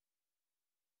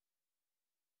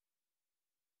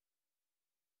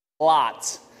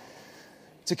lot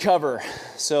to cover,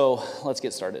 so let's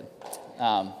get started.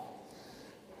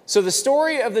 So the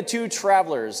story of the two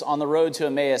travelers on the road to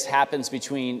Emmaus happens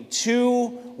between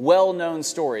two well-known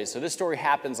stories. So this story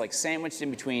happens like sandwiched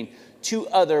in between two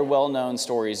other well-known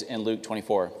stories in Luke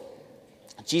 24.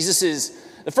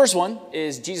 The first one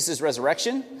is Jesus'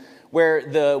 resurrection,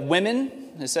 where the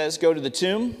women, it says, go to the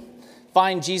tomb,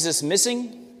 find Jesus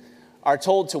missing, are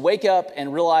told to wake up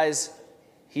and realize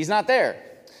he's not there.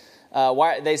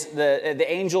 The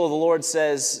angel of the Lord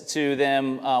says to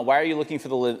them, why are you looking for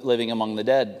the living among the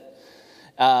dead?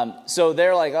 So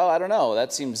they're like, oh, I don't know.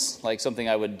 That seems like something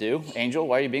I would do. Angel,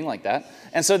 why are you being like that?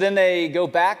 And so then they go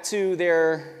back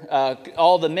to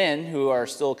all the men who are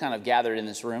still kind of gathered in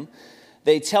this room.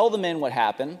 They tell the men what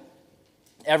happened.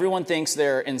 Everyone thinks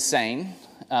they're insane,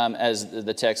 as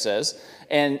the text says,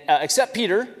 and except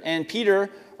Peter. And Peter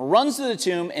runs to the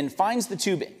tomb and finds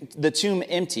the tomb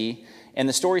empty. And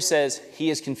the story says he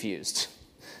is confused.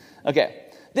 Okay,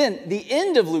 then the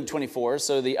end of Luke 24,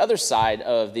 so the other side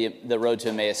of the road to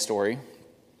Emmaus story,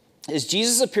 is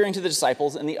Jesus appearing to the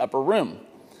disciples in the upper room.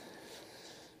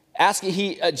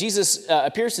 Jesus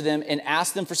appears to them and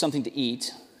asks them for something to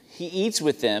eat. He eats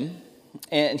with them,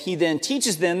 and he then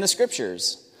teaches them the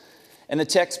scriptures. And the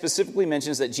text specifically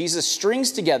mentions that Jesus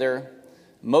strings together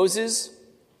Moses,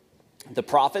 the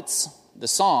prophets, the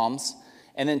Psalms,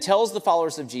 and then tells the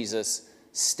followers of Jesus,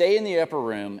 stay in the upper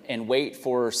room and wait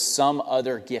for some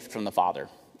other gift from the Father.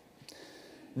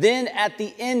 Then at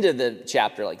the end of the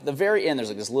chapter, like the very end, there's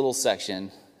like this little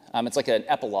section. It's like an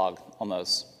epilogue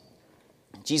almost.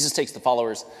 Jesus takes the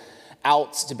followers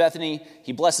out to Bethany.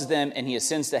 He blesses them and he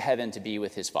ascends to heaven to be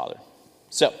with his Father.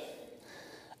 So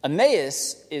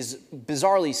Emmaus is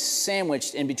bizarrely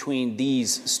sandwiched in between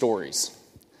these stories.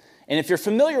 And if you're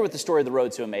familiar with the story of the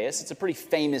road to Emmaus, it's a pretty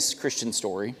famous Christian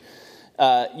story.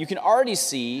 You can already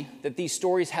see that these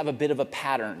stories have a bit of a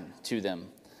pattern to them.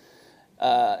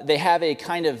 They have a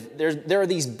kind of, there are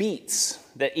these beats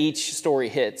that each story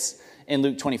hits in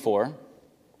Luke 24.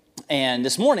 And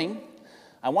this morning,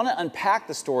 I want to unpack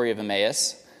the story of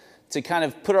Emmaus to kind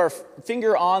of put our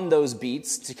finger on those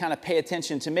beats, to kind of pay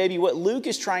attention to maybe what Luke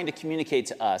is trying to communicate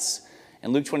to us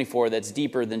in Luke 24 that's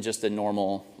deeper than just a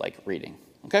normal reading.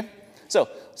 Okay? So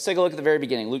let's take a look at the very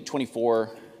beginning, Luke 24.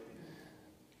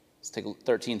 Let's take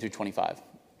 13 through 25.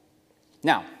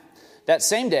 Now, that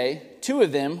same day, two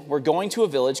of them were going to a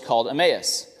village called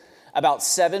Emmaus, about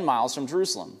 7 miles from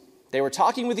Jerusalem. They were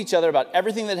talking with each other about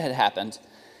everything that had happened,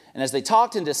 and as they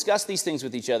talked and discussed these things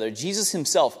with each other, Jesus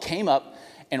himself came up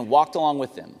and walked along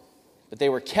with them, but they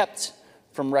were kept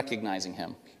from recognizing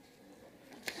him.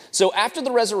 So after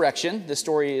the resurrection, this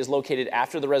story is located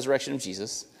after the resurrection of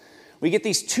Jesus, we get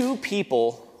these two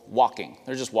people walking.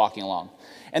 They're just walking along.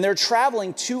 And they're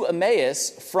traveling to Emmaus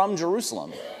from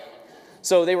Jerusalem.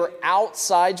 So they were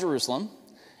outside Jerusalem,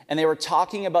 and they were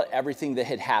talking about everything that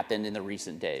had happened in the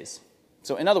recent days.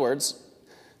 So in other words,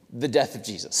 the death of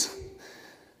Jesus.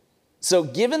 So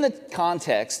given the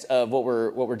context of what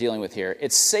we're dealing with here,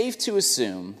 it's safe to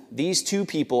assume these two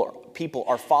people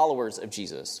are followers of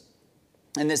Jesus.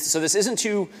 And this isn't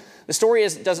the story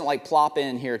doesn't plop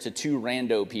in here to two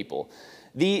rando people.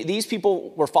 These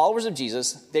people were followers of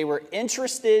Jesus. They were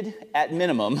interested, at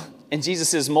minimum, in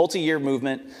Jesus' multi-year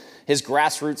movement, his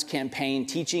grassroots campaign,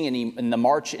 teaching in the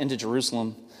march into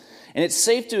Jerusalem. And it's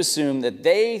safe to assume that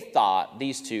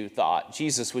these two thought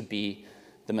Jesus would be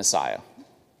the Messiah.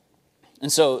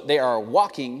 And so they are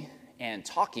walking and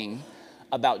talking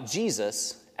about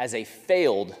Jesus as a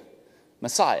failed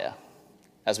Messiah,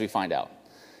 as we find out.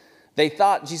 They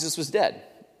thought Jesus was dead.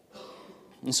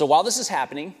 And so while this is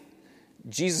happening,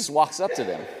 Jesus walks up to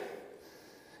them.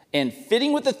 And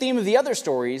fitting with the theme of the other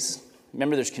stories,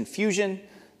 remember there's confusion,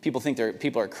 people think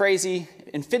people are crazy,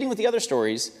 and fitting with the other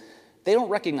stories, they don't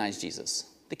recognize Jesus.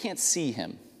 They can't see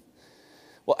him.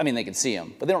 Well, they can see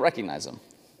him, but they don't recognize him.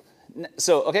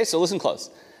 So listen close.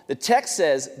 The text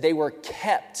says they were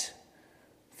kept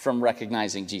from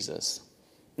recognizing Jesus.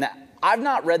 Now, I've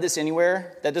not read this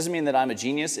anywhere. That doesn't mean that I'm a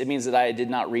genius. It means that I did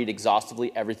not read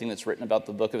exhaustively everything that's written about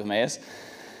the book of Emmaus.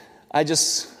 I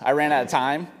ran out of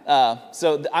time.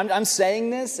 So I'm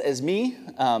saying this as me.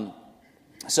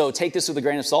 So take this with a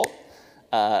grain of salt.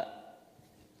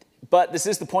 But this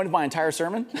is the point of my entire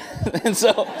sermon. And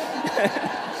so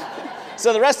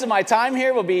the rest of my time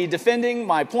here will be defending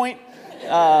my point.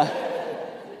 I'm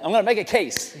going to make a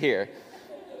case here.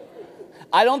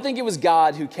 I don't think it was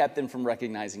God who kept them from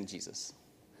recognizing Jesus.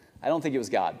 I don't think it was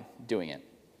God doing it.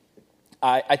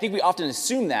 I think we often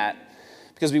assume that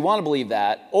because we want to believe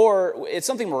that, or it's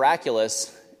something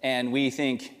miraculous, and we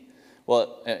think,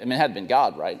 well, it had been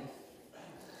God, right?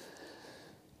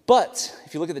 But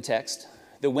if you look at the text,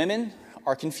 the women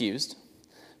are confused.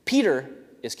 Peter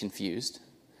is confused.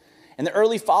 And the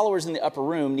early followers in the upper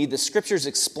room need the scriptures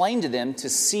explained to them to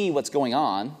see what's going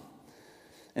on.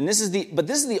 And this is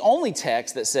the only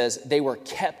text that says they were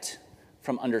kept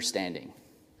from understanding.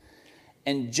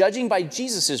 And judging by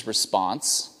Jesus'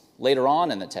 response later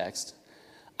on in the text,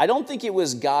 I don't think it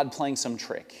was God playing some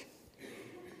trick.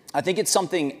 I think it's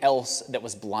something else that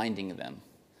was blinding them.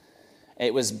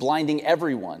 It was blinding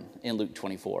everyone in Luke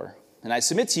 24. And I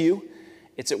submit to you,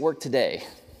 it's at work today.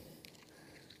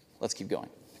 Let's keep going.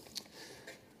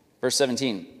 Verse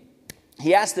 17.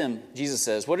 He asked them, Jesus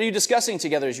says, "What are you discussing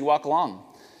together as you walk along?"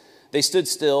 They stood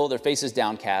still, their faces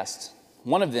downcast.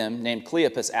 One of them, named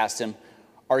Cleopas, asked him,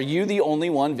 "Are you the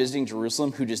only one visiting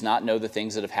Jerusalem who does not know the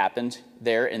things that have happened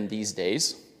there in these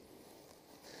days?"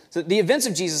 So the events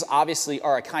of Jesus obviously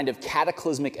are a kind of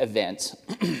cataclysmic event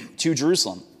to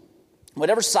Jerusalem.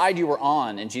 Whatever side you were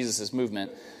on in Jesus'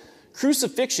 movement,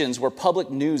 crucifixions were public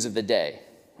news of the day.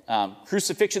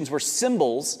 Crucifixions were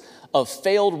symbols of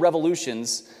failed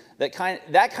revolutions. That kind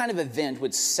of event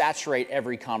would saturate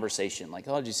every conversation. Like,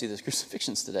 oh, did you see those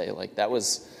crucifixions today? Like, that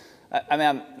was,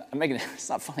 I'm making it, it's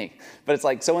not funny, but it's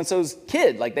like so-and-so's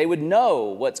kid. Like, they would know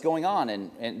what's going on,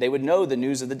 and they would know the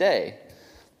news of the day.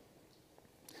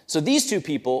 So these two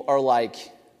people are like,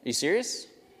 are you serious?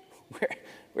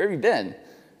 Where have you been?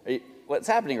 What's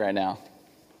happening right now?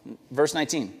 Verse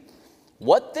 19.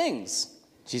 What things?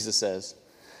 Jesus says.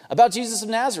 About Jesus of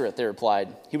Nazareth, they replied.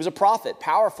 He was a prophet,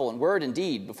 powerful in word and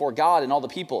deed before God and all the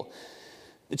people.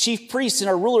 The chief priests and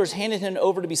our rulers handed him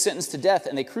over to be sentenced to death,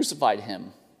 and they crucified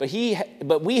him.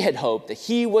 But we had hoped that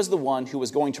he was the one who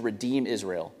was going to redeem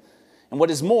Israel. And what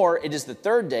is more, it is the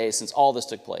third day since all this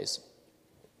took place.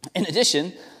 In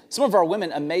addition, some of our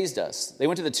women amazed us. They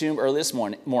went to the tomb early this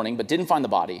morning, but didn't find the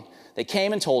body. They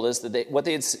came and told us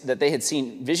that they had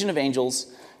seen vision of angels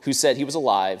who said he was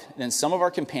alive. And then some of our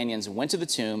companions went to the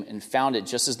tomb and found it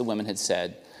just as the women had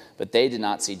said, but they did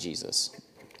not see Jesus.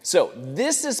 So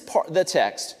this is the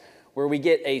text where we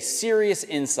get a serious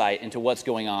insight into what's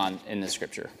going on in the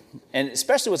scripture, and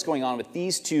especially what's going on with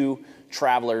these two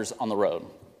travelers on the road.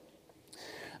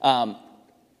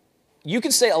 You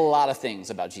could say a lot of things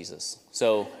about Jesus.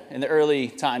 So in the early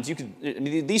times,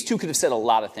 these two could have said a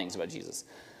lot of things about Jesus.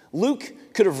 Luke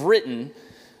could have written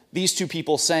these two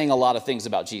people saying a lot of things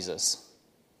about Jesus.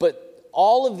 But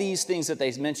all of these things that they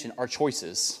mention are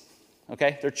choices.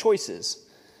 Okay? They're choices.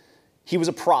 He was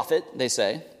a prophet, they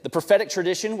say. The prophetic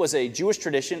tradition was a Jewish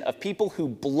tradition of people who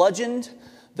bludgeoned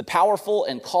the powerful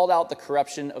and called out the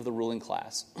corruption of the ruling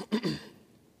class.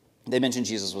 They mentioned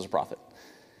Jesus was a prophet.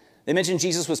 They mentioned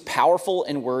Jesus was powerful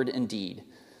in word and deed.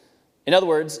 In other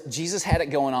words, Jesus had it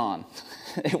going on.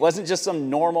 It wasn't just some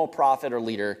normal prophet or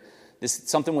leader.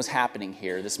 Something was happening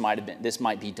here. This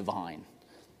might be divine.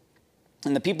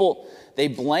 And the people they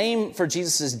blame for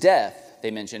Jesus' death,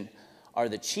 they mention, are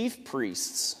the chief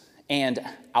priests and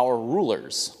our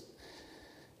rulers.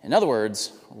 In other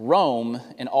words, Rome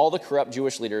and all the corrupt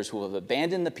Jewish leaders who have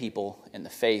abandoned the people and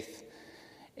the faith.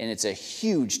 And it's a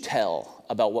huge tell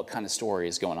about what kind of story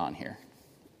is going on here.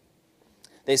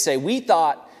 They say, we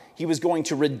thought he was going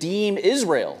to redeem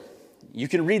Israel. You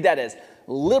can read that as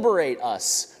liberate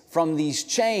us from these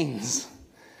chains,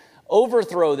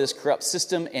 overthrow this corrupt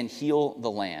system, and heal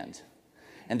the land.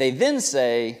 And they then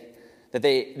say that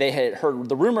they had heard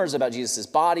the rumors about Jesus'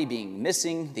 body being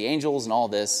missing, the angels and all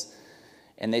this,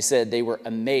 and they said they were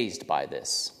amazed by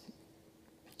this.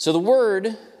 So the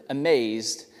word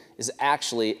amazed is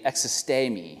actually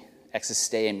existemi.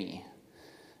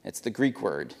 It's the Greek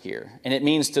word here. And it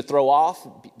means to throw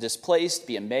off, be displaced,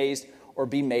 be amazed, or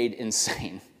be made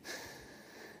insane.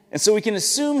 And so we can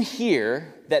assume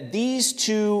here that these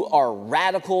two are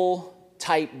radical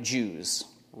type Jews,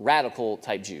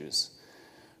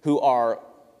 who are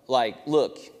like,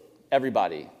 look,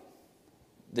 everybody,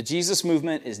 the Jesus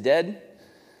movement is dead.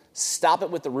 Stop it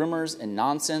with the rumors and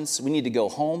nonsense. We need to go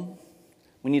home.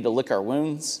 We need to lick our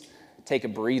wounds, take a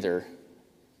breather.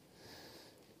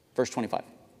 Verse 25.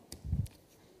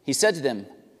 He said to them,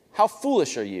 "How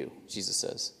foolish are you," Jesus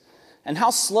says, "and how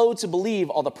slow to believe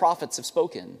all the prophets have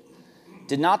spoken.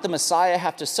 Did not the Messiah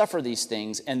have to suffer these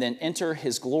things and then enter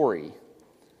his glory?"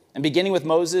 And beginning with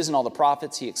Moses and all the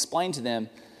prophets, he explained to them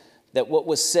that what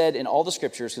was said in all the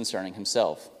scriptures concerning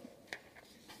himself.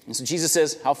 And so Jesus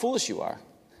says, how foolish you are.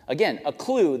 Again, a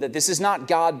clue that this is not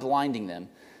God blinding them.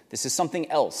 This is something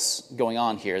else going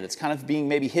on here that's kind of being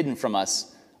maybe hidden from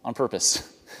us on purpose.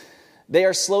 They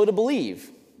are slow to believe,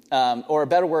 or a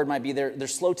better word might be they're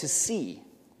slow to see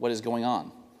what is going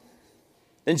on.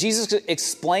 Then Jesus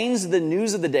explains the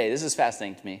news of the day. This is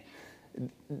fascinating to me.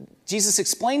 Jesus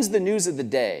explains the news of the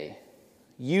day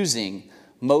using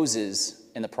Moses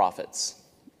and the prophets.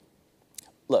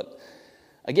 Look,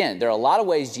 again, there are a lot of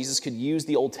ways Jesus could use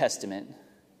the Old Testament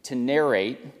to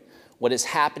narrate what is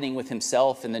happening with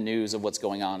himself and the news of what's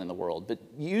going on in the world. But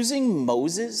using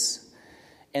Moses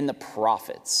and the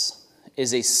prophets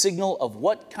is a signal of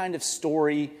what kind of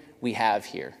story we have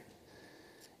here.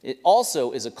 It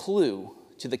also is a clue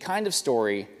to the kind of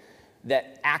story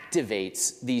that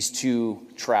activates these two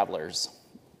travelers.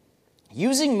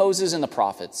 Using Moses and the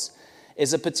prophets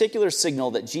is a particular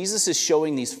signal that Jesus is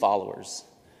showing these followers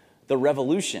the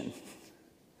revolution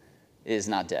is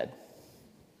not dead.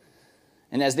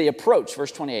 And as they approached,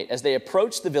 verse 28, as they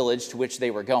approached the village to which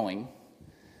they were going,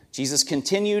 Jesus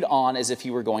continued on as if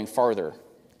he were going farther.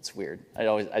 It's weird.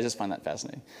 I just find that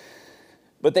fascinating.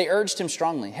 But they urged him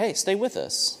strongly, hey, stay with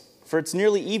us, for it's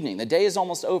nearly evening. The day is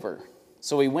almost over.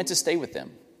 So he went to stay with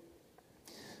them.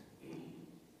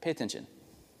 Pay attention.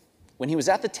 When he was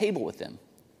at the table with them,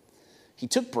 he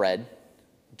took bread,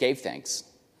 gave thanks,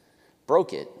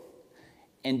 broke it,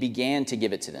 and began to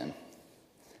give it to them.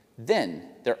 Then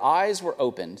their eyes were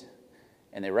opened,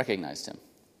 and they recognized him.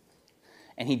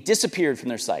 And he disappeared from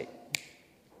their sight.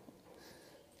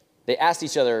 They asked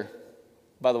each other,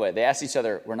 by the way,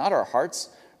 were not our hearts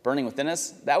burning within us?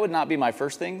 That would not be my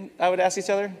first thing I would ask each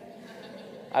other.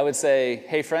 I would say,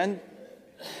 hey, friend,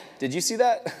 did you see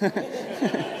that?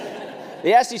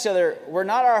 They asked each other, were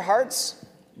not our hearts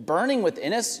burning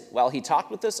within us while he talked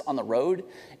with us on the road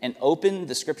and opened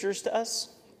the scriptures to us?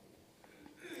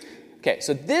 Okay,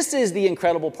 so this is the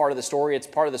incredible part of the story. It's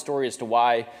part of the story as to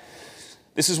why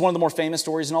this is one of the more famous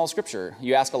stories in all of Scripture.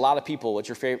 You ask a lot of people, what's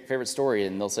your favorite story?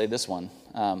 And they'll say this one.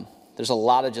 There's a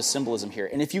lot of just symbolism here.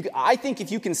 And I think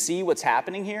if you can see what's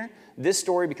happening here, this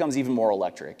story becomes even more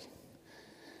electric.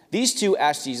 These two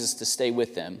ask Jesus to stay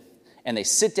with them, and they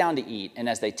sit down to eat. And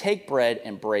as they take bread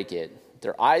and break it,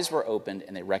 their eyes were opened,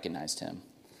 and they recognized him.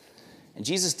 And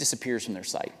Jesus disappears from their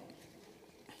sight.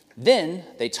 Then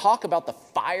they talk about the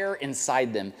fire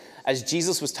inside them as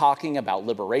Jesus was talking about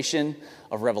liberation,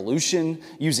 of revolution,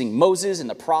 using Moses and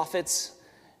the prophets.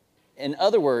 In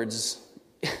other words,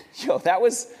 that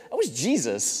was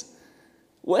Jesus.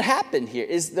 What happened here?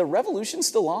 Is the revolution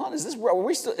still on? Is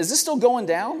this still going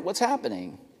down? What's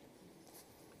happening?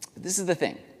 But this is the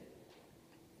thing.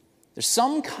 There's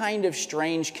some kind of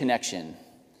strange connection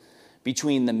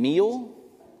between the meal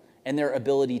and their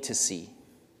ability to see.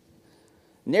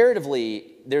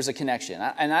 Narratively, there's a connection,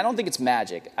 and I don't think it's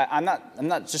magic. I'm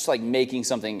not just like making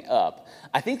something up.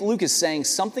 I think Luke is saying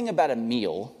something about a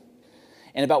meal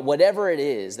and about whatever it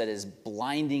is that is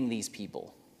blinding these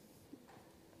people.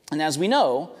 And as we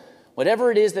know,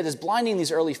 whatever it is that is blinding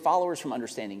these early followers from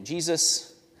understanding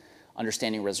Jesus,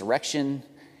 understanding resurrection,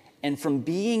 and from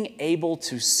being able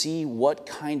to see what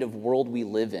kind of world we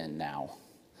live in now,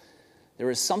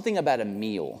 there is something about a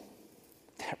meal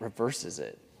that reverses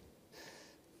it.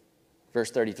 Verse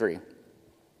 33,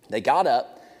 they got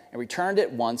up and returned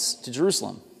at once to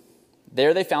Jerusalem.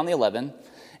 There they found the 11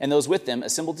 and those with them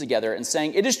assembled together and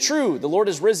saying, it is true, the Lord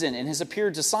has risen and has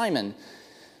appeared to Simon.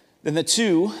 Then the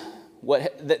two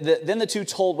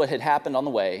told what had happened on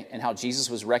the way and how Jesus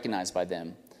was recognized by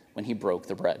them when he broke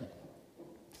the bread.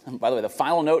 And by the way, the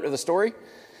final note of the story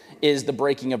is the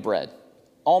breaking of bread.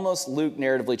 Almost Luke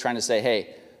narratively trying to say,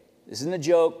 hey, this isn't a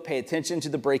joke. Pay attention to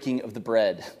the breaking of the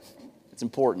bread. It's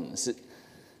important.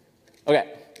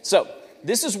 Okay, so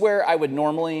this is where I would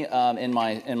normally, in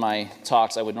my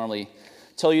talks, I would normally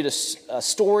tell you a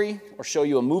story or show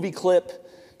you a movie clip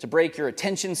to break your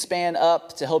attention span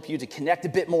up, to help you to connect a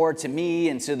bit more to me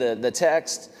and to the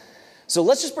text. So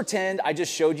let's just pretend I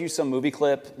just showed you some movie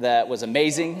clip that was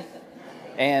amazing,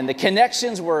 and the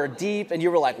connections were deep, and you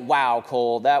were like, wow,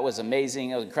 Cole, that was amazing,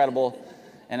 it was incredible.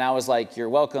 And I was like, you're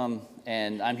welcome,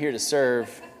 and I'm here to serve.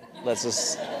 Let's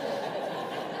just...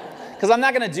 Because I'm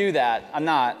not going to do that. I'm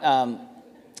not.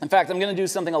 In fact, I'm going to do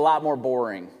something a lot more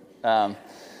boring. I'm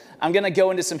going to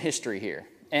go into some history here.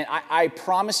 And I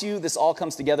promise you this all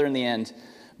comes together in the end.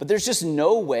 But there's just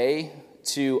no way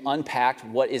to unpack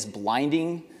what is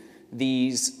blinding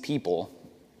these people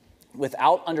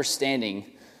without understanding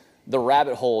the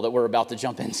rabbit hole that we're about to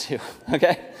jump into.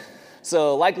 Okay?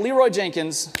 So like Leroy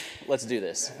Jenkins, let's do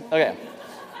this. Okay.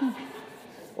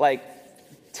 Like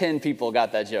 10 people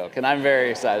got that joke, and I'm very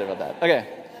excited about that. Okay.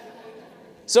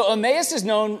 So Emmaus is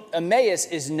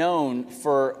known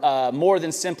for more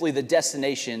than simply the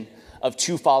destination of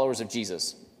two followers of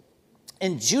Jesus.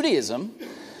 In Judaism,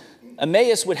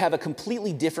 Emmaus would have a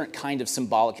completely different kind of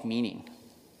symbolic meaning.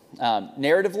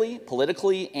 Narratively,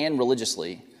 politically, and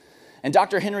religiously. And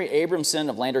Dr. Henry Abramson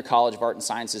of Lander College of Art and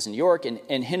Sciences in New York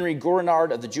and Henry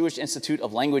Gournard of the Jewish Institute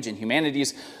of Language and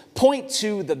Humanities point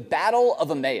to the Battle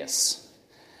of Emmaus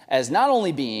as not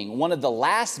only being one of the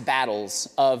last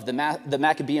battles of the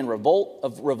Maccabean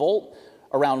revolt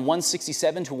around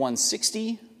 167 to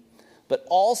 160, but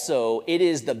also it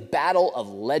is the battle of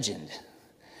legend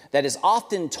that is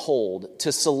often told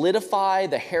to solidify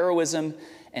the heroism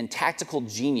and tactical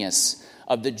genius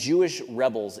of the Jewish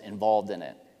rebels involved in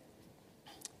it.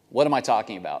 What am I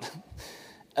talking about?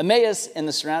 Emmaus and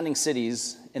the surrounding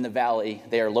cities in the valley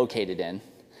they are located in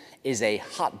is a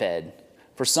hotbed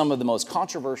for some of the most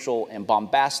controversial and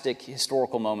bombastic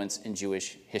historical moments in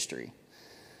Jewish history.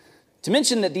 To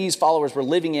mention that these followers were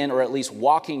living in, or at least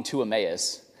walking to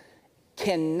Emmaus,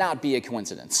 cannot be a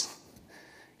coincidence.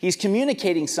 Luke is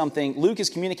communicating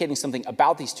something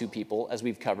about these two people, as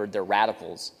we've covered, they're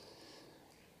radicals.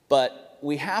 But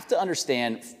we have to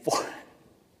understand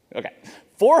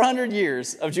 400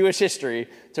 years of Jewish history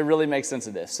to really make sense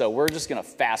of this. So we're just going to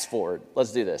fast forward.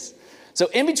 Let's do this. So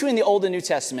in between the Old and New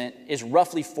Testament is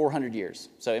roughly 400 years.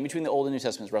 So in between the Old and New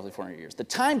Testament is roughly 400 years. The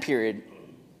time period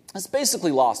is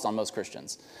basically lost on most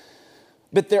Christians.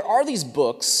 But there are these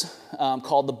books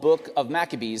called the Books of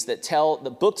Maccabees that tell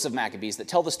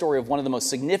the story of one of the most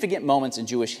significant moments in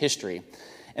Jewish history.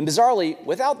 And bizarrely,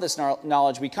 without this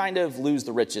knowledge, we kind of lose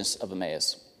the richness of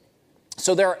Emmaus.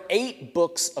 So there are 8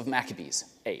 books of Maccabees,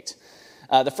 8.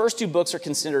 The first 2 books are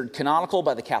considered canonical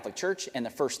by the Catholic Church, and the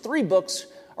first 3 books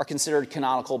are considered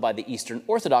canonical by the Eastern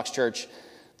Orthodox Church.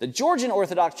 The Georgian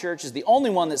Orthodox Church is the only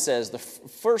one that says the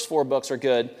first 4 books are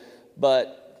good,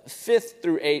 but 5th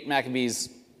through 8 Maccabees,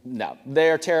 no,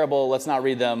 they're terrible, let's not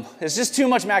read them. It's just too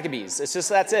much Maccabees,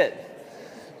 that's it.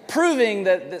 Proving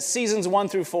that seasons 1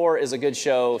 through 4 is a good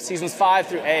show, seasons 5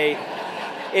 through 8,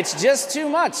 it's just too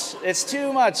much,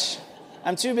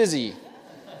 I'm too busy.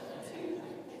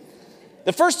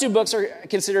 The first 2 books are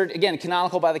considered, again,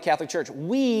 canonical by the Catholic Church.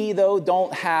 We, though,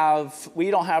 don't have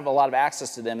a lot of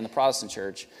access to them in the Protestant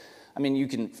Church. I mean, you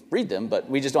can read them, but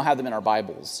we just don't have them in our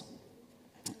Bibles.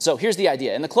 So here's the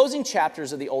idea. In the closing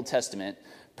chapters of the Old Testament,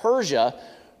 Persia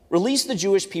released the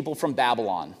Jewish people from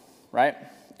Babylon, right?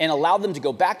 And allowed them to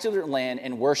go back to their land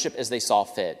and worship as they saw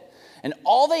fit. And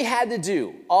all they had to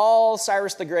do, all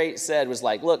Cyrus the Great said was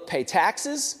like, look, pay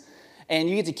taxes, and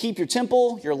you get to keep your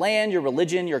temple, your land, your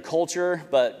religion, your culture,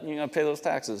 but you're going to pay those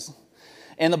taxes.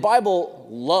 And the Bible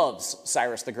loves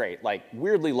Cyrus the Great, like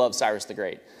weirdly loves Cyrus the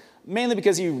Great, mainly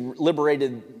because he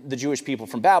liberated the Jewish people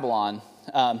from Babylon.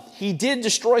 He did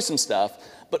destroy some stuff,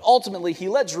 but ultimately he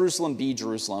let Jerusalem be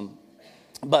Jerusalem.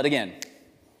 But again,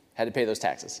 had to pay those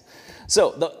taxes.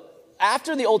 So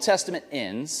after the Old Testament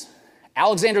ends,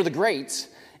 Alexander the Great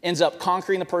ends up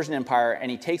conquering the Persian Empire,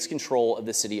 and he takes control of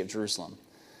the city of Jerusalem.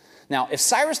 Now, if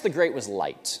Cyrus the Great was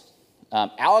liked,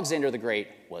 Alexander the Great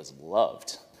was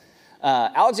loved.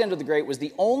 Alexander the Great was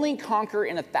the only conqueror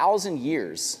in 1,000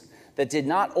 years that did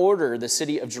not order the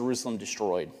city of Jerusalem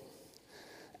destroyed.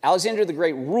 Alexander the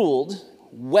Great ruled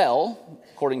well,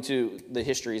 according to the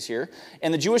histories here,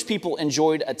 and the Jewish people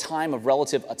enjoyed a time of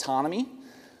relative autonomy,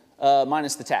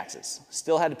 minus the taxes.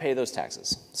 Still had to pay those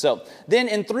taxes. So then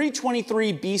in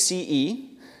 323 BCE,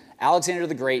 Alexander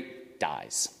the Great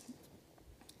dies.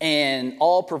 And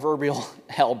all proverbial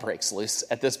hell breaks loose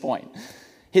at this point.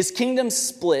 His kingdom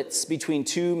splits between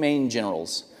 2 main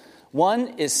generals.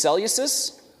 One is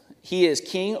Seleucus. He is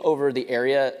king over the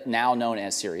area now known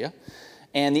as Syria.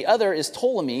 And the other is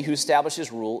Ptolemy, who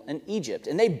establishes rule in Egypt.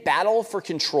 And they battle for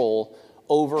control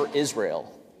over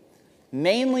Israel,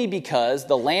 mainly because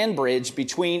the land bridge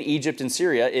between Egypt and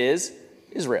Syria is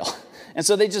Israel. And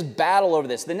so they just battle over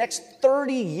this. The next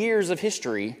 30 years of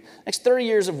history, next 30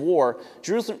 years of war,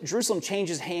 Jerusalem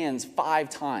changes hands 5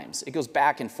 times. It goes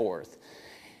back and forth.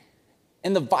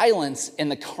 And the violence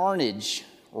and the carnage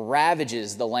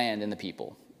ravages the land and the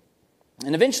people.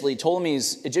 And eventually,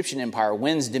 Ptolemy's Egyptian empire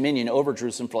wins dominion over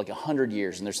Jerusalem for like 100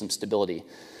 years, and there's some stability.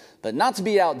 But not to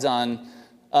be outdone,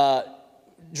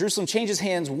 Jerusalem changes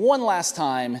hands one last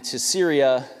time to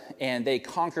Syria, and they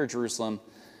conquer Jerusalem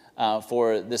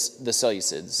for the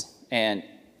Seleucids. And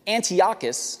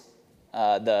Antiochus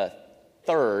the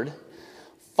third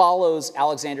follows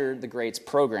Alexander the Great's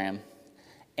program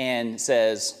and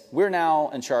says, we're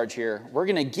now in charge here. We're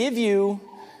going to give you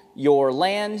your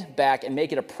land back and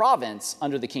make it a province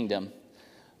under the kingdom.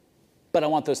 But I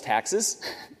want those taxes.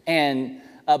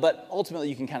 But ultimately,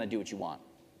 you can kind of do what you want.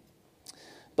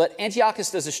 But Antiochus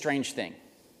does a strange thing.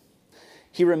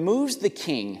 He removes the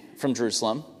king from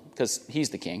Jerusalem, because he's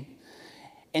the king,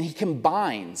 and he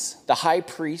combines the high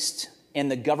priest and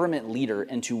the government leader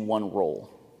into one role.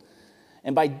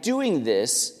 And by doing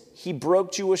this, he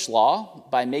broke Jewish law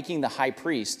by making the high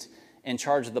priest in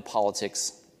charge of the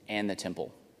politics and the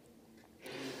temple.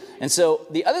 And so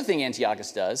the other thing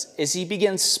Antiochus does is he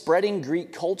begins spreading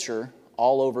Greek culture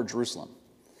all over Jerusalem.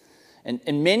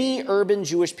 And many urban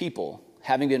Jewish people,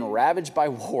 having been ravaged by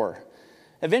war,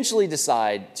 eventually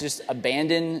decide to just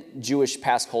abandon Jewish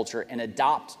past culture and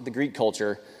adopt the Greek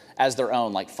culture as their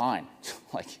own, like fine,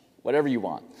 like whatever you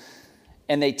want.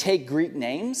 And they take Greek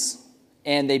names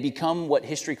and they become what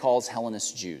history calls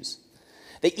Hellenist Jews.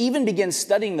 They even begin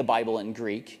studying the Bible in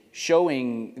Greek,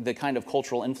 showing the kind of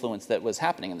cultural influence that was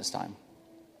happening in this time.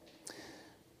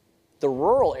 The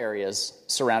rural areas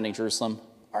surrounding Jerusalem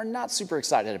are not super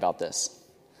excited about this.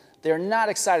 They're not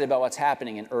excited about what's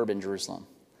happening in urban Jerusalem.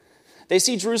 They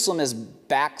see Jerusalem as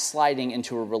backsliding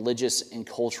into a religious and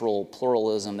cultural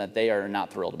pluralism that they are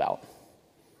not thrilled about.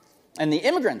 And the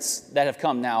immigrants that have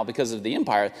come now because of the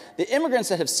empire, the immigrants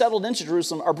that have settled into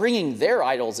Jerusalem are bringing their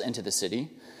idols into the city.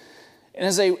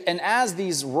 And as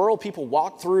these rural people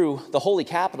walk through the holy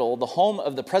capital, the home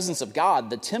of the presence of God,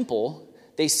 the temple,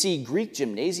 they see Greek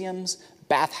gymnasiums,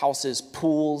 bathhouses,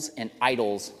 pools, and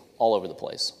idols all over the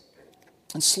place.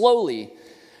 And slowly,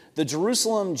 the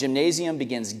Jerusalem gymnasium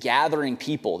begins gathering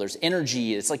people. There's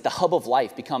energy. It's like the hub of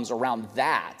life becomes around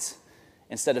that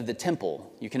instead of the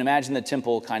temple. You can imagine the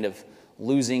temple kind of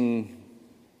losing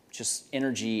just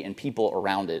energy and people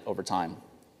around it over time.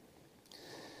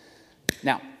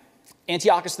 Now,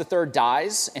 Antiochus III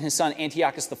dies, and his son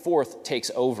Antiochus IV takes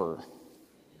over.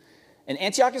 And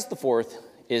Antiochus IV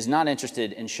is not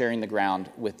interested in sharing the ground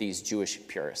with these Jewish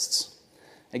purists.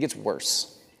 It gets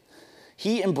worse.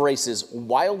 He embraces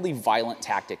wildly violent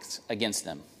tactics against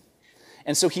them.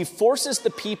 And so he forces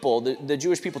the people, the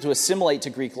Jewish people, to assimilate to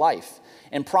Greek life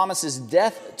and promises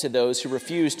death to those who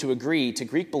refuse to agree to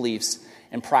Greek beliefs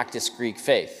and practice Greek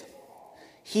faith.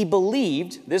 He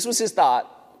believed, this was his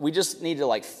thought, we just need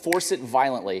to force it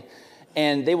violently,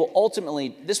 and this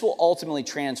will ultimately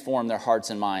transform their hearts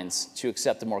and minds to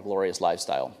accept a more glorious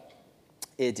lifestyle.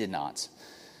 It did not.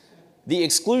 The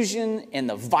exclusion and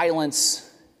the violence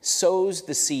sows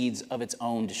the seeds of its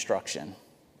own destruction.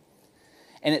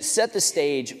 And it set the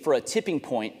stage for a tipping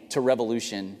point to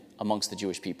revolution amongst the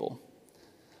Jewish people.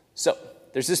 So,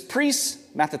 there's this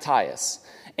priest, Mattathias,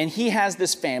 and he has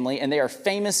this family, and they are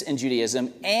famous in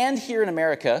Judaism and here in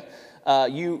America.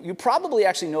 You probably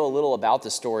actually know a little about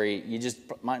this story. You just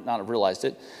might not have realized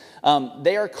it.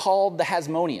 They are called the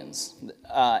Hasmoneans,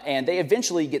 and they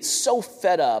eventually get so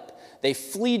fed up, they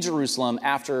flee Jerusalem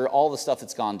after all the stuff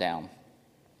that's gone down.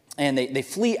 And they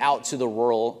flee out to the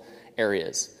rural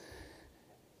areas.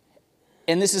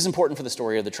 And this is important for the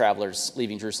story of the travelers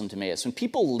leaving Jerusalem to Emmaus. When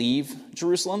people leave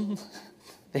Jerusalem,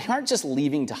 they aren't just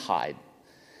leaving to hide.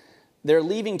 They're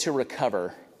leaving to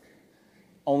recover,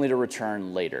 only to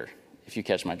return later, if you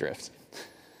catch my drift.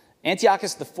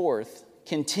 Antiochus IV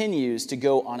continues to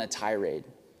go on a tirade.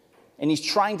 And he's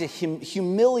trying to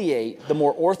humiliate the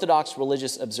more orthodox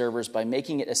religious observers by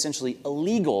making it essentially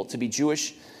illegal to be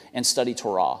Jewish and study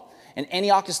Torah. And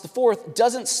Antiochus IV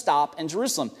doesn't stop in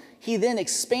Jerusalem. He then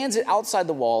expands it outside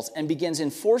the walls and begins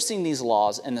enforcing these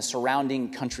laws in the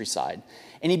surrounding countryside.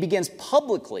 And he begins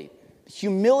publicly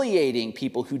humiliating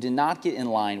people who did not get in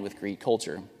line with Greek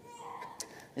culture.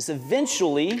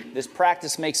 This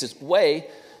practice makes its way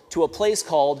to a place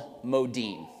called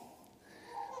Modin,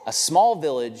 a small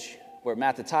village where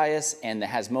Mattathias and the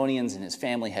Hasmoneans and his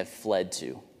family have fled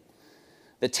to.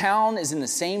 The town is in the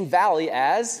same valley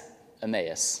as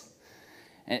Emmaus,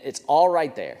 and it's all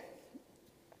right there.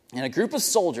 And a group of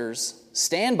soldiers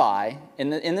stand by in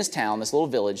this town, this little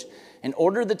village, and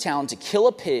order the town to kill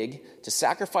a pig, to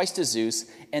sacrifice to Zeus,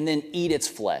 and then eat its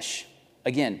flesh.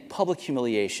 Again, public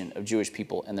humiliation of Jewish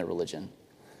people and their religion.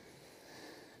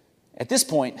 At this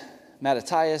point,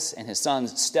 Mattathias and his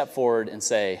sons step forward and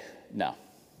say, no.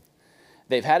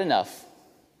 They've had enough.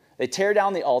 They tear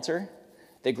down the altar,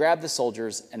 they grab the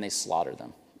soldiers, and they slaughter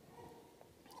them.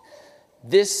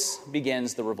 This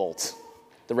begins the revolt,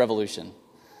 the revolution.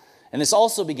 And this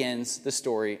also begins the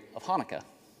story of Hanukkah,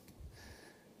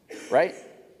 right?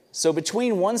 So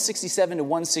between 167 to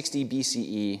 160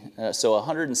 BCE, so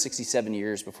 167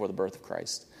 years before the birth of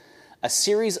Christ, a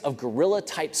series of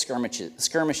guerrilla-type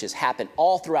skirmishes happen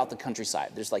all throughout the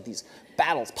countryside. There's these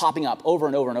battles popping up over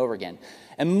and over and over again.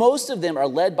 And most of them are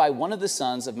led by one of the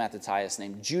sons of Mattathias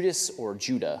named Judas or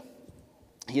Judah.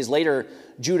 He is later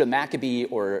Judah Maccabee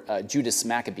or Judas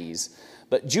Maccabees.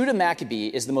 But Judah Maccabee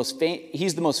is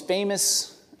he's the most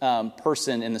famous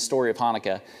person in the story of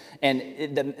Hanukkah. And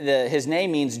his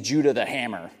name means Judah the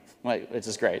Hammer, which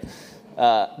is great.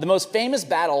 The most famous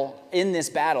battle in this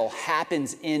battle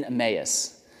happens in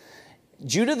Emmaus.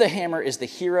 Judah the Hammer is the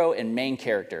hero and main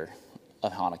character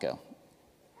of Hanukkah.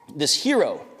 This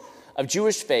hero of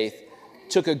Jewish faith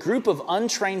took a group of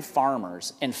untrained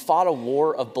farmers and fought a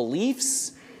war of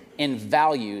beliefs and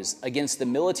values against the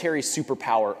military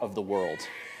superpower of the world.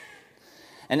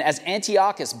 And as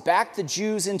Antiochus backed the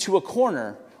Jews into a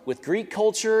corner with Greek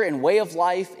culture and way of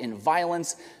life and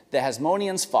violence, the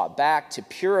Hasmoneans fought back to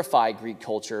purify Greek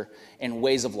culture and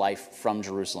ways of life from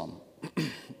Jerusalem.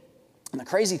 And the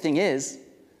crazy thing is,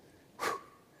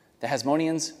 the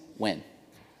Hasmoneans win.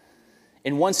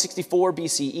 In 164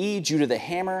 BCE, Judah the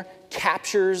Hammer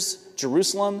captures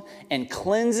Jerusalem and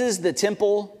cleanses the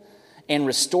temple and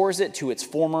restores it to its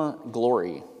former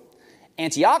glory.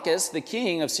 Antiochus, the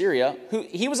king of Syria,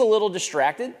 he was a little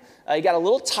distracted. He got a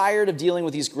little tired of dealing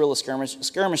with these guerrilla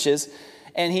skirmishes,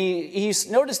 and he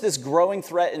noticed this growing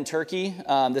threat in Turkey,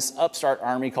 this upstart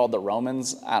army called the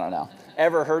Romans. I don't know.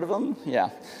 Ever heard of them? Yeah.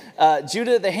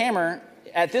 Judah the Hammer,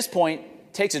 at this point,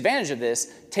 takes advantage of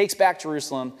this, takes back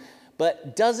Jerusalem,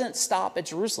 but doesn't stop at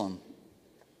Jerusalem.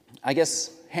 I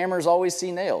guess hammers always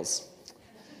see nails.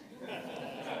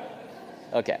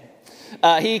 Okay.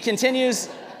 He continues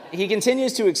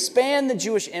to expand the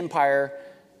Jewish empire,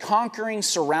 conquering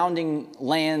surrounding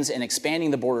lands and expanding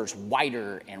the borders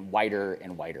wider and wider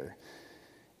and wider.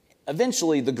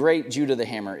 Eventually, the great Judah the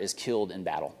Hammer is killed in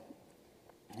battle.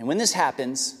 And when this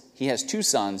happens, he has two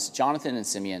sons, Jonathan and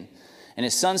Simeon, and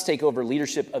his sons take over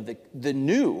leadership of the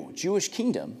new Jewish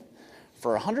kingdom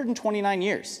for 129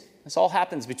 years. This all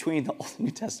happens between the Old and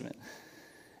New Testament.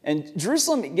 And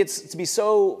Jerusalem gets to be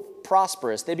so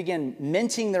prosperous, they begin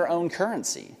minting their own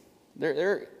currency.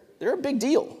 They're a big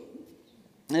deal.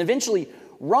 And eventually,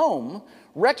 Rome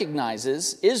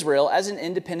recognizes Israel as an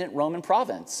independent Roman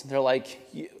province. They're like,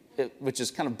 which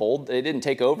is kind of bold. They didn't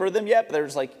take over them yet, but they're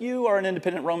just like, you are an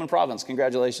independent Roman province.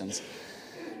 Congratulations.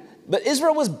 But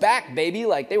Israel was back, baby.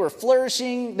 Like, they were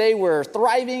flourishing, they were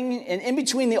thriving, and in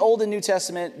between the Old and New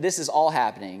Testament, this is all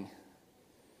happening.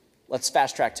 Let's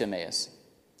fast track to Emmaus.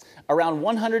 Around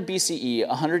 100 BCE,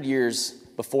 100 years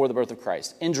before the birth of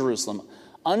Christ, in Jerusalem,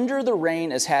 under the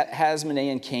reign of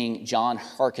Hasmonean king John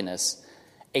Hyrcanus,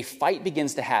 a fight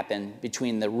begins to happen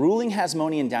between the ruling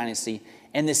Hasmonean dynasty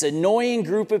and this annoying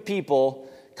group of people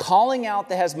calling out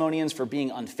the Hasmoneans for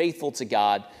being unfaithful to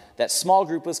God. That small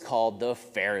group was called the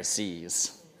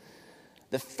Pharisees.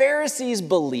 The Pharisees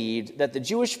believed that the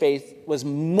Jewish faith was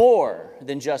more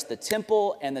than just the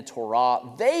temple and the Torah.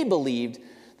 They believed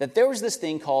that there was this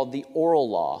thing called the oral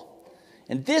law.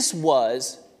 And this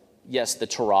was, yes, the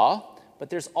Torah, but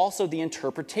there's also the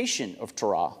interpretation of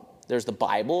Torah. There's the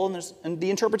Bible and the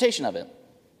interpretation of it.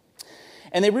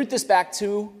 And they root this back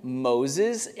to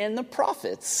Moses and the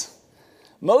prophets.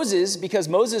 Moses, because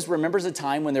Moses remembers a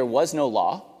time when there was no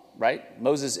law, right?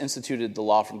 Moses instituted the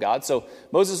law from God. So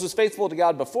Moses was faithful to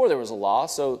God before there was a law,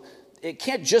 so it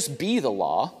can't just be the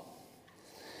law.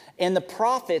 And the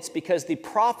prophets, because the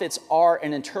prophets are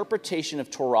an interpretation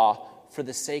of Torah for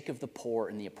the sake of the poor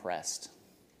and the oppressed.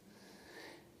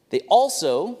 They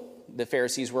also, the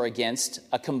Pharisees were against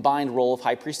a combined role of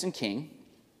high priest and king,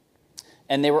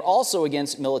 and they were also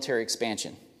against military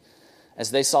expansion,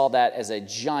 as they saw that as a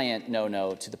giant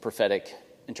no-no to the prophetic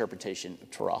interpretation of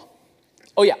Torah.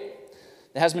 Oh yeah,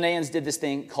 the Hasmoneans did this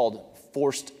thing called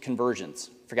forced conversions.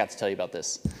 Forgot to tell you about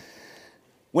this.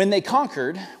 When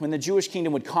the Jewish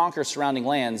kingdom would conquer surrounding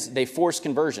lands, they forced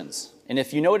conversions. And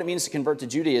if you know what it means to convert to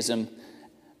Judaism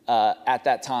at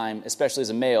that time, especially as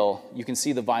a male, you can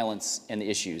see the violence and the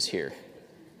issues here.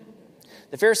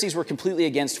 The Pharisees were completely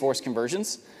against forced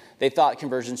conversions. They thought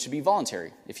conversions should be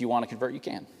voluntary. If you want to convert, you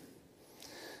can.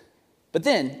 But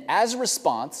then, as a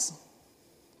response,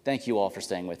 thank you all for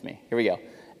staying with me. Here we go.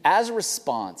 As a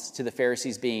response to the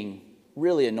Pharisees being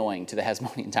really annoying to the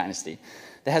Hasmonean dynasty,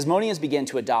 the Hasmoneans began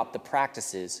to adopt the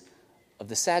practices of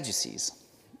the Sadducees.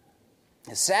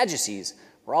 The Sadducees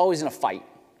were always in a fight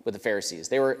with the Pharisees.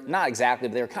 They were not exactly,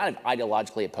 but they were kind of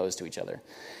ideologically opposed to each other.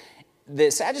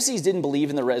 The Sadducees didn't believe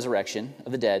in the resurrection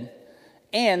of the dead,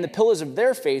 and the pillars of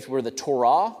their faith were the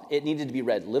Torah. It needed to be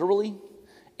read literally,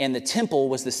 and the temple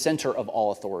was the center of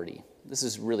all authority. This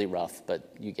is really rough,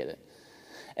 but you get it.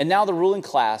 And now the ruling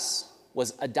class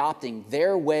was adopting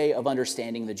their way of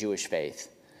understanding the Jewish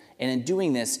faith. And in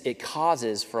doing this, it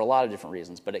causes, for a lot of different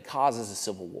reasons, but it causes a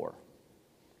civil war.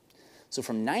 So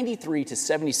from 93 to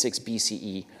 76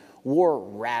 BCE, war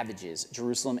ravages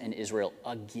Jerusalem and Israel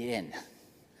again.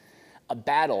 A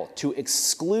battle to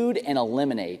exclude and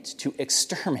eliminate, to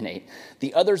exterminate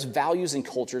the other's values and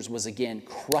cultures was again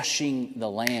crushing the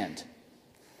land.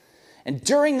 And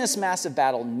during this massive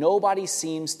battle, nobody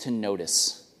seems to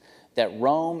notice that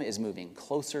Rome is moving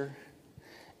closer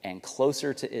and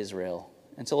closer to Israel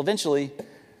until eventually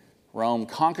Rome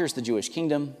conquers the Jewish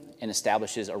kingdom and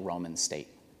establishes a Roman state.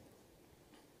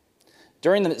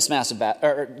 During this massive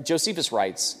battle, Josephus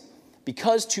writes,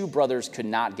 "Because two brothers could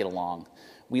not get along,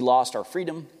 we lost our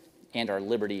freedom and our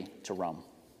liberty to Rome."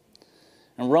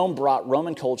 And Rome brought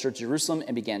Roman culture to Jerusalem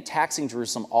and began taxing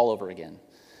Jerusalem all over again.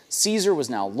 Caesar was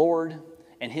now Lord,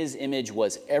 and his image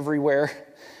was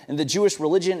everywhere. And the Jewish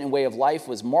religion and way of life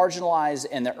was marginalized,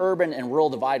 and the urban and rural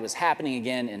divide was happening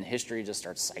again, and history just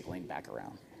starts cycling back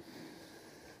around.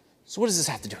 So what does this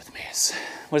have to do with Emmaus?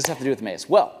 What does this have to do with Emmaus?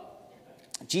 Well,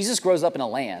 Jesus grows up in a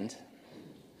land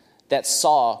that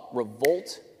saw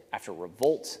revolt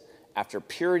after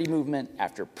purity movement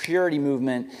after purity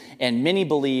movement, and many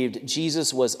believed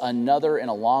Jesus was another in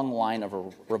a long line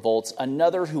of revolts,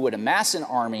 another who would amass an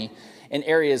army in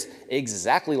areas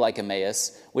exactly like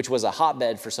Emmaus, which was a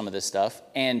hotbed for some of this stuff,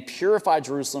 and purify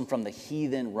Jerusalem from the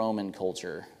heathen Roman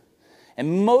culture.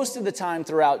 And most of the time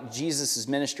throughout Jesus'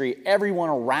 ministry, everyone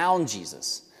around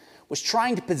Jesus was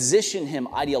trying to position him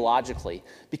ideologically,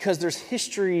 because there's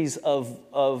histories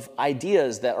of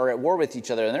ideas that are at war with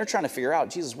each other, and they're trying to figure out,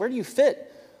 Jesus, where do you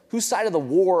fit? Whose side of the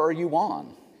war are you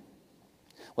on?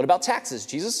 What about taxes,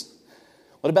 Jesus?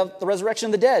 What about the resurrection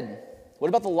of the dead? What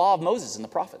about the law of Moses and the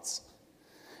prophets?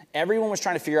 Everyone was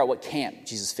trying to figure out what camp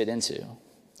Jesus fit into.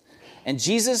 And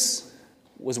Jesus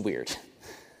was weird.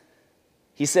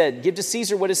 He said, "Give to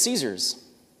Caesar what is Caesar's.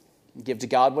 Give to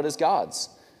God what is God's."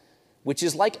 Which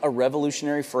is like a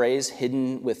revolutionary phrase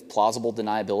hidden with plausible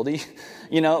deniability.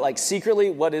 Like secretly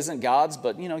what isn't God's,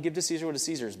 but, give to Caesar what is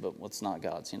Caesar's, but what's not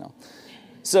God's,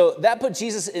 So that put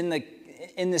Jesus in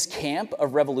this camp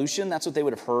of revolution. That's what they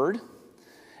would have heard.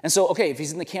 And so, okay, if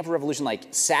he's in the camp of revolution,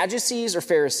 like Sadducees or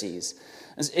Pharisees,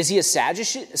 is he a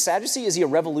Sadducee? Is he a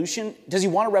revolution? Does he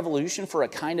want a revolution for a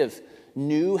kind of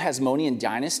new Hasmonean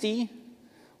dynasty?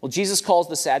 Well, Jesus calls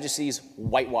the Sadducees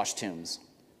whitewashed tombs,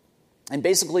 and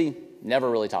basically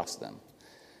never really talks to them.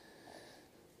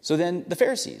 So then the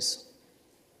Pharisees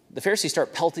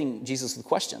start pelting Jesus with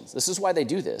questions. This is why they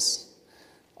do this.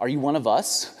 Are you one of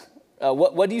us?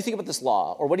 What do you think about this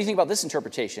law? Or what do you think about this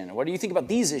interpretation? Or what do you think about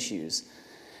these issues?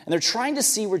 And they're trying to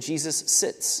see where Jesus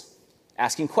sits,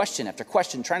 asking question after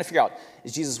question, trying to figure out,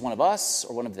 is Jesus one of us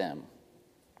or one of them?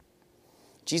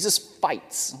 Jesus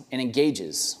fights and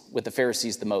engages with the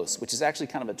Pharisees the most, which is actually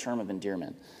kind of a term of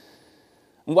endearment.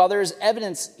 And while there is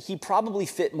evidence he probably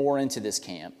fit more into this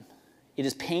camp, it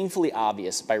is painfully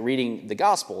obvious by reading the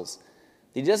Gospels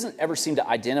that he doesn't ever seem to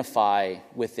identify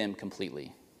with them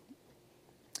completely.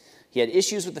 He had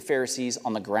issues with the Pharisees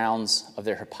on the grounds of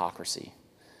their hypocrisy.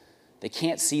 They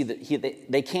can't see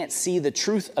the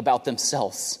truth about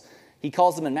themselves. He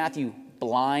calls them in Matthew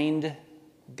blind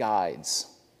guides.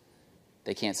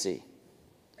 They can't see.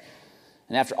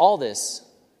 And after all this,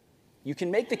 you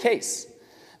can make the case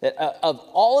that of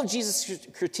all of Jesus'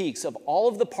 critiques of all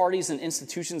of the parties and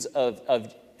institutions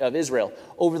of Israel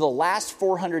over the last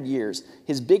 400 years,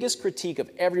 his biggest critique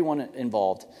of everyone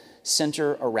involved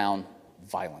center around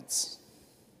violence.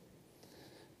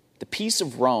 The peace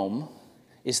of Rome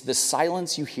is the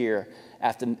silence you hear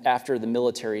after the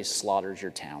military slaughters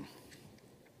your town.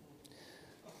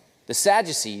 The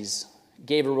Sadducees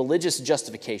gave a religious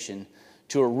justification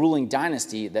to a ruling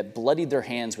dynasty that bloodied their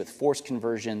hands with forced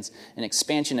conversions and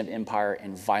expansion of empire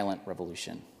and violent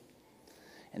revolution.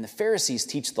 And the Pharisees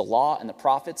teach the law and the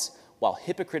prophets while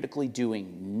hypocritically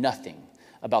doing nothing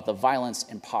about the violence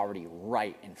and poverty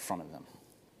right in front of them.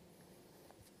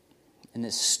 And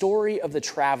this story of the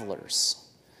travelers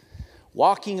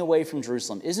walking away from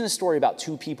Jerusalem isn't a story about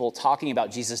two people talking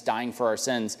about Jesus dying for our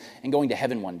sins and going to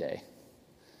heaven one day.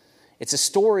 It's a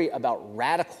story about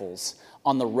radicals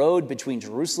on the road between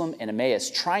Jerusalem and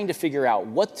Emmaus trying to figure out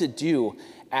what to do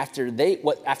after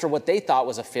what they thought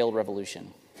was a failed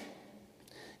revolution.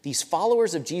 These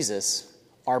followers of Jesus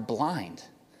are blind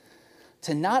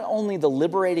to not only the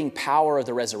liberating power of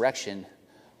the resurrection,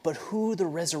 but who the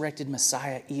resurrected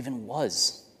Messiah even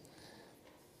was.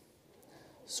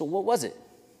 So what was it?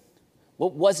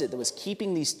 What was it that was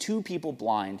keeping these two people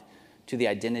blind to the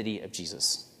identity of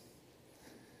Jesus?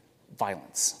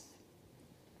 Violence.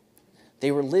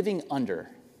 They were living under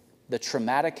the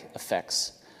traumatic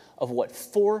effects of what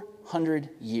 400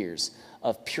 years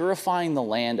of purifying the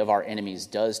land of our enemies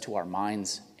does to our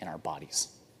minds and our bodies.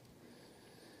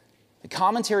 The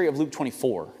commentary of Luke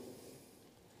 24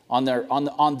 on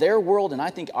their world, and I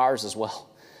think ours as well,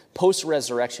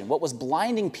 post-resurrection, what was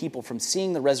blinding people from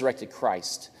seeing the resurrected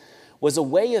Christ was a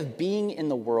way of being in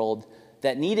the world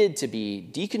that needed to be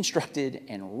deconstructed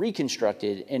and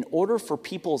reconstructed in order for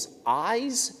people's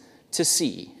eyes to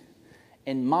see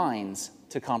and minds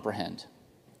to comprehend.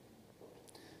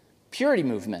 Purity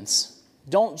movements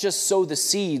don't just sow the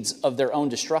seeds of their own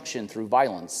destruction through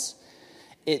violence.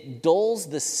 It dulls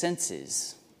the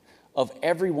senses of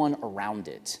everyone around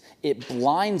it. It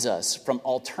blinds us from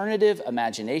alternative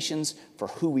imaginations for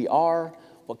who we are,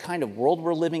 what kind of world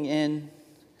we're living in,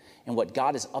 and what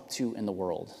God is up to in the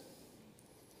world.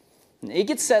 And it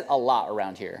gets said a lot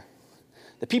around here.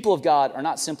 The people of God are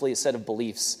not simply a set of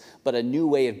beliefs, but a new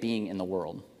way of being in the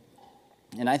world.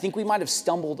 And I think we might have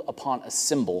stumbled upon a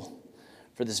symbol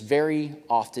for this very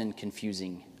often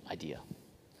confusing idea.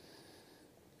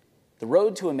 The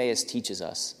road to Emmaus teaches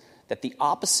us that the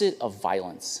opposite of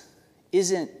violence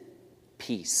isn't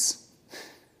peace.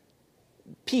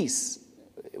 Peace,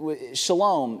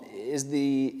 shalom,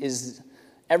 is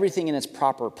everything in its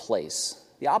proper place.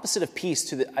 The opposite of peace,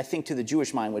 to the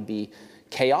Jewish mind, would be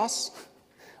chaos,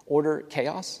 order,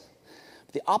 chaos.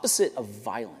 But the opposite of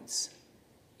violence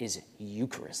is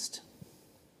Eucharist.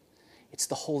 It's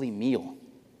the holy meal.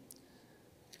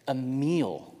 A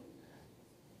meal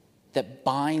that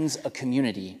binds a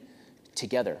community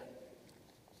together.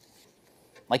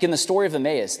 Like in the story of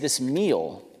Emmaus, this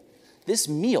meal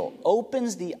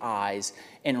opens the eyes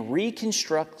and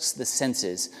reconstructs the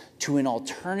senses to an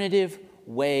alternative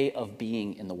way of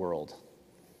being in the world.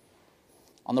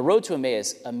 On the road to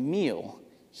Emmaus, a meal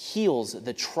heals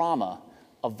the trauma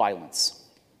of violence.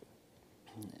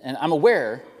 And I'm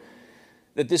aware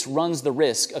that this runs the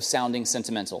risk of sounding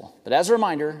sentimental. But as a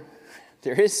reminder,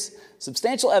 there is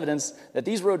substantial evidence that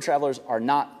these road travelers are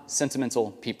not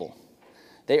sentimental people.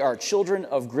 They are children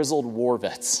of grizzled war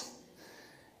vets.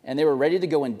 And they were ready to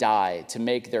go and die to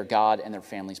make their God and their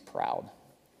families proud.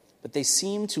 But they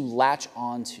seem to latch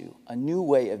onto a new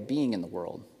way of being in the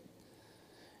world.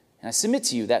 And I submit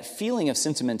to you that feeling of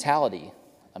sentimentality,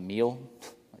 a meal,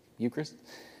 like Eucharist,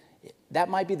 that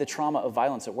might be the trauma of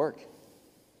violence at work.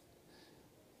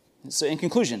 So in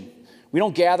conclusion, we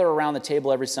don't gather around the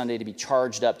table every Sunday to be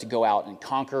charged up to go out and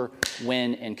conquer,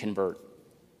 win, and convert.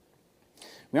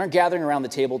 We aren't gathering around the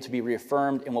table to be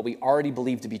reaffirmed in what we already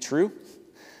believe to be true,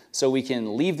 so we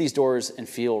can leave these doors and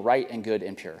feel right and good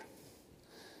and pure.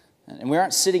 And we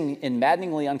aren't sitting in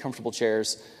maddeningly uncomfortable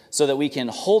chairs so that we can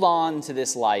hold on to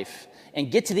this life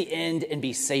and get to the end and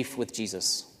be safe with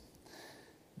Jesus.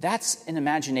 That's an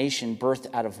imagination birthed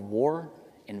out of war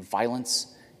and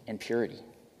violence and purity.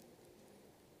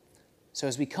 So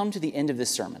as we come to the end of this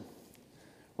sermon,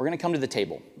 we're going to come to the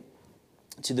table,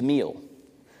 to the meal,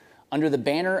 under the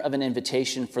banner of an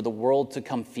invitation for the world to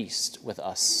come feast with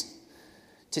us,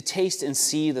 to taste and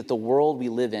see that the world we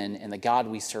live in and the God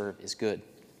we serve is good.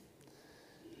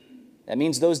 That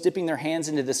means those dipping their hands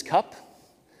into this cup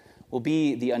will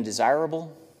be the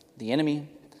undesirable, the enemy,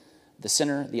 the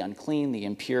sinner, the unclean, the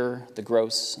impure, the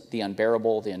gross, the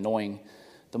unbearable, the annoying,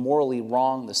 the morally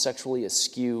wrong, the sexually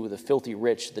askew, the filthy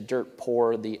rich, the dirt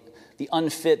poor, the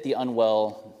unfit, the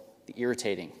unwell, the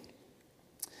irritating.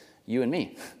 You and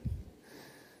me.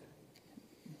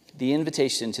 The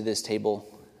invitation to this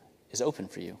table is open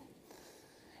for you.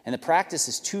 And the practice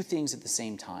is two things at the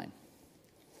same time.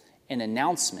 An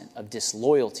announcement of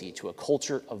disloyalty to a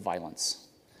culture of violence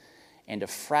and a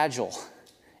fragile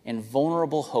and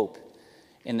vulnerable hope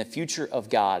in the future of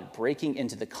God breaking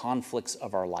into the conflicts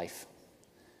of our life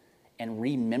and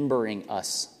remembering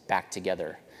us back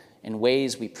together in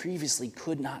ways we previously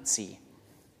could not see.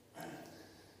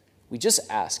 We just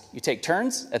ask you take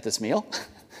turns at this meal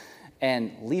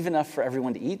and leave enough for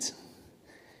everyone to eat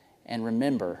and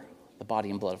remember the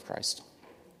body and blood of Christ.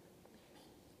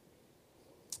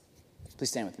 Please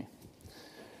stand with me.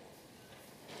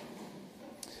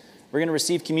 We're going to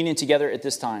receive communion together at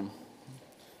this time.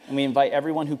 And we invite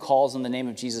everyone who calls on the name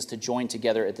of Jesus to join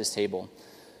together at this table.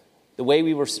 The way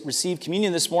we receive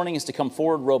communion this morning is to come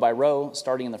forward row by row,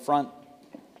 starting in the front,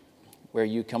 where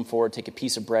you come forward, take a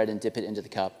piece of bread and dip it into the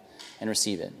cup and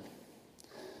receive it.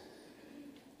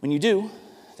 When you do,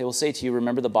 they will say to you,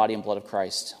 remember the body and blood of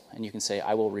Christ. And you can say,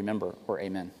 I will remember, or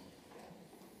amen.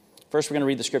 First, we're going to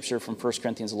read the scripture from 1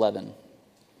 Corinthians 11,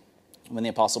 when the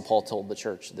Apostle Paul told the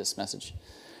church this message.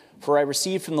 For I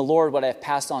received from the Lord what I have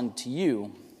passed on to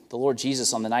you. The Lord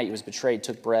Jesus, on the night he was betrayed,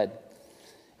 took bread.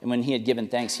 And when he had given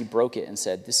thanks, he broke it and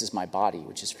said, this is my body,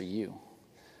 which is for you.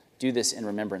 Do this in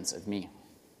remembrance of me.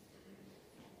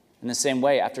 In the same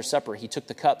way, after supper, he took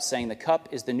the cup, saying, the cup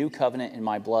is the new covenant in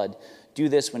my blood. Do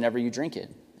this whenever you drink it,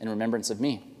 in remembrance of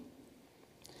me.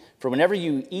 For whenever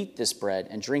you eat this bread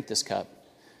and drink this cup,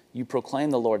 you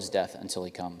proclaim the Lord's death until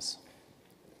he comes.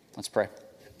 Let's pray.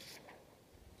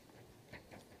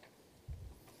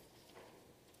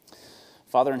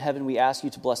 Father in heaven, we ask you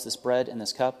to bless this bread and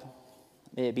this cup.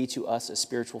 May it be to us a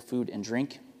spiritual food and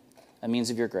drink, a means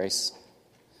of your grace.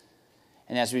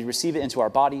 And as we receive it into our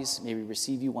bodies, may we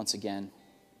receive you once again.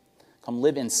 Come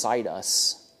live inside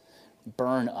us,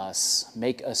 burn us,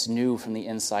 make us new from the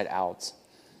inside out,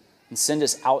 and send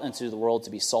us out into the world to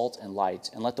be salt and light,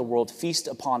 and let the world feast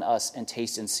upon us and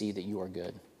taste and see that you are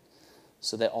good,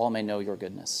 so that all may know your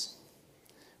goodness.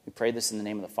 We pray this in the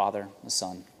name of the Father, the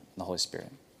Son, and the Holy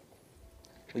Spirit.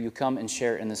 Will you come and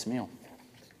share in this meal?